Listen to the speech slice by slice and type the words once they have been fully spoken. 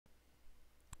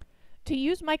To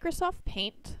use Microsoft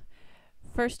Paint,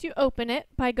 first you open it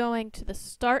by going to the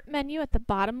Start menu at the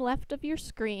bottom left of your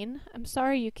screen. I'm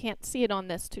sorry you can't see it on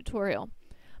this tutorial,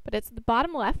 but it's the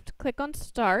bottom left. Click on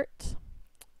Start,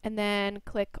 and then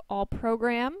click All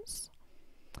Programs,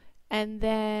 and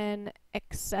then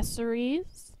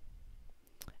Accessories,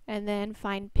 and then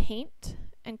find Paint,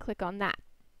 and click on that,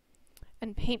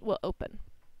 and Paint will open.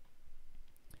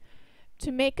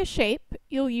 To make a shape,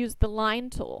 you'll use the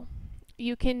Line tool.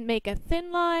 You can make a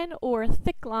thin line or a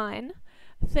thick line.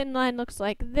 A thin line looks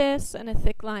like this, and a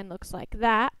thick line looks like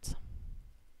that.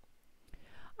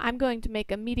 I'm going to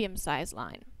make a medium-sized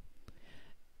line.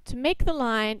 To make the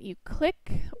line, you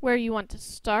click where you want to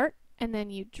start, and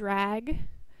then you drag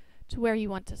to where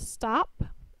you want to stop,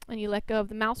 and you let go of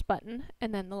the mouse button,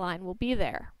 and then the line will be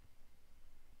there.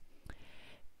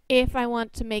 If I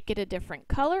want to make it a different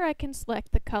color, I can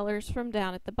select the colors from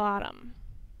down at the bottom.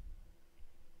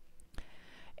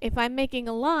 If I'm making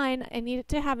a line, I need it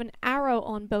to have an arrow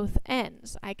on both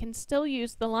ends. I can still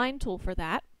use the Line tool for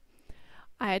that.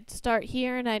 I'd start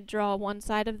here and I'd draw one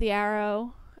side of the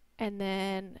arrow, and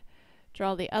then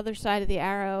draw the other side of the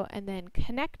arrow, and then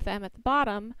connect them at the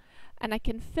bottom, and I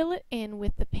can fill it in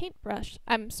with the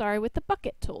with the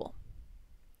bucket tool.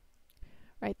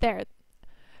 Right there.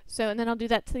 So, and then I'll do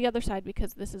that to the other side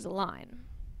because this is a line.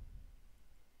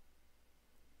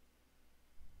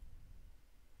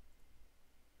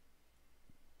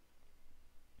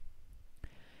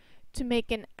 To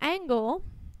make an angle,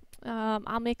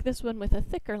 I'll make this one with a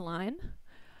thicker line,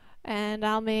 and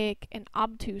I'll make an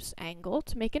obtuse angle.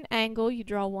 To make an angle, you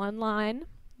draw one line,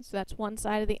 so that's one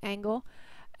side of the angle,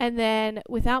 and then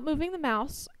without moving the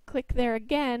mouse, click there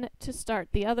again to start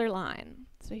the other line.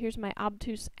 So here's my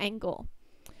obtuse angle.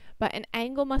 But an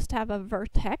angle must have a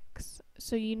vertex,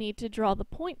 so you need to draw the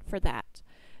point for that.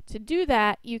 To do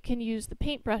that, you can use the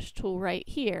paintbrush tool right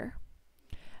here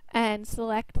and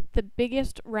select the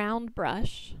biggest round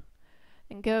brush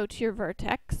and go to your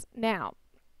vertex. Now,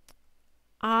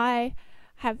 I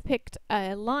have picked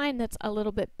a line that's a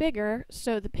little bit bigger,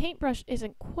 so the paintbrush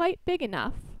isn't quite big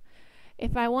enough.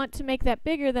 If I want to make that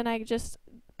bigger, then I just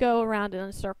go around in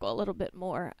a circle a little bit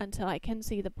more until I can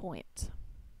see the point.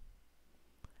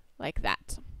 Like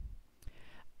that.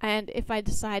 And if I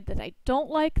decide that I don't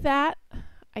like that,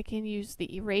 I can use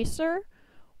the eraser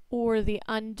or the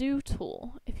undo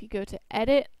tool. If you go to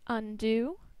Edit,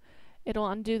 Undo, it'll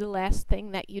undo the last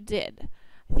thing that you did.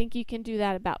 I think you can do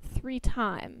that about 3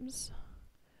 times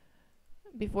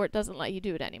before it doesn't let you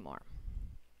do it anymore.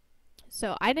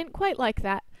 So I didn't quite like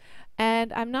that,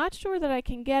 and I'm not sure that I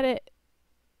can get it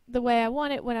the way I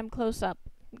want it when I'm close up.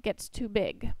 It gets too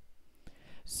big.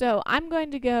 So I'm going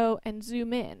to go and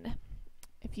zoom in.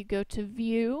 If you go to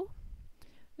View,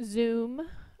 Zoom,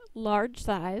 Large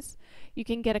Size, you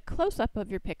can get a close-up of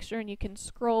your picture, and you can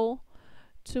scroll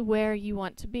to where you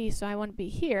want to be. So I want to be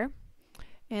here,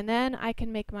 and then I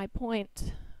can make my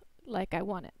point like I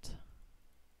want it.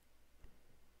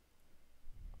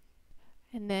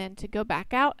 And then to go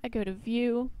back out, I go to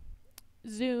View,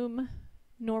 Zoom,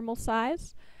 Normal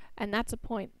Size, and that's a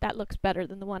point that looks better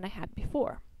than the one I had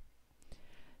before.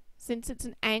 Since it's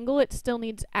an angle, it still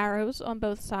needs arrows on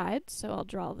both sides, so I'll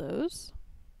draw those.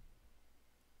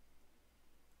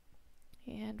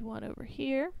 And one over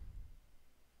here.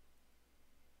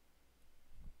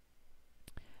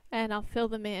 And I'll fill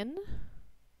them in.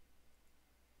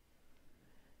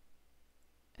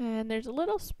 And there's a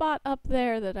little spot up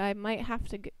there that I might have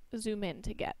to zoom in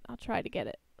to get. I'll try to get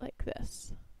it like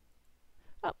this.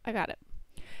 Oh, I got it.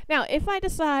 Now, if I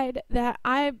decide that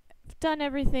I've done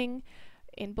everything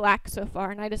in black so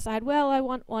far, and I decide, well, I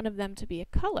want one of them to be a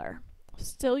color,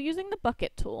 still using the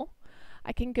bucket tool,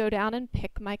 I can go down and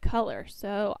pick my color.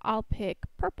 So I'll pick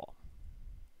purple.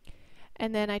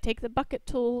 And then I take the bucket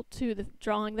tool to the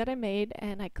drawing that I made,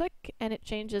 and I click, and it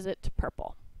changes it to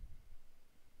purple.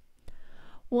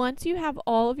 Once you have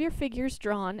all of your figures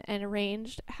drawn and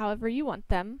arranged however you want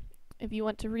them, if you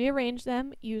want to rearrange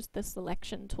them, use the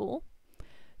selection tool.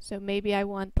 So maybe I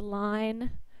want the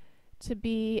line to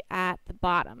be at the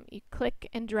bottom. You click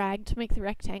and drag to make the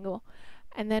rectangle,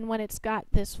 and then when it's got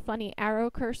this funny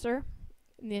arrow cursor,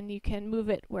 then you can move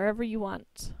it wherever you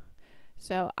want.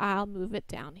 So I'll move it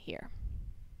down here.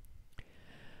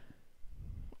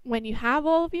 When you have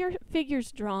all of your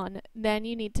figures drawn, then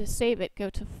you need to save it. Go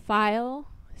to File,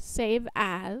 Save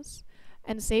As,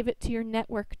 and save it to your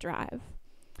network drive.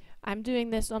 I'm doing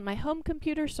this on my home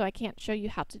computer, so I can't show you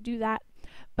how to do that,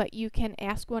 but you can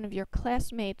ask one of your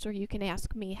classmates, or you can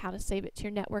ask me how to save it to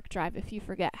your network drive if you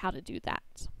forget how to do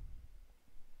that.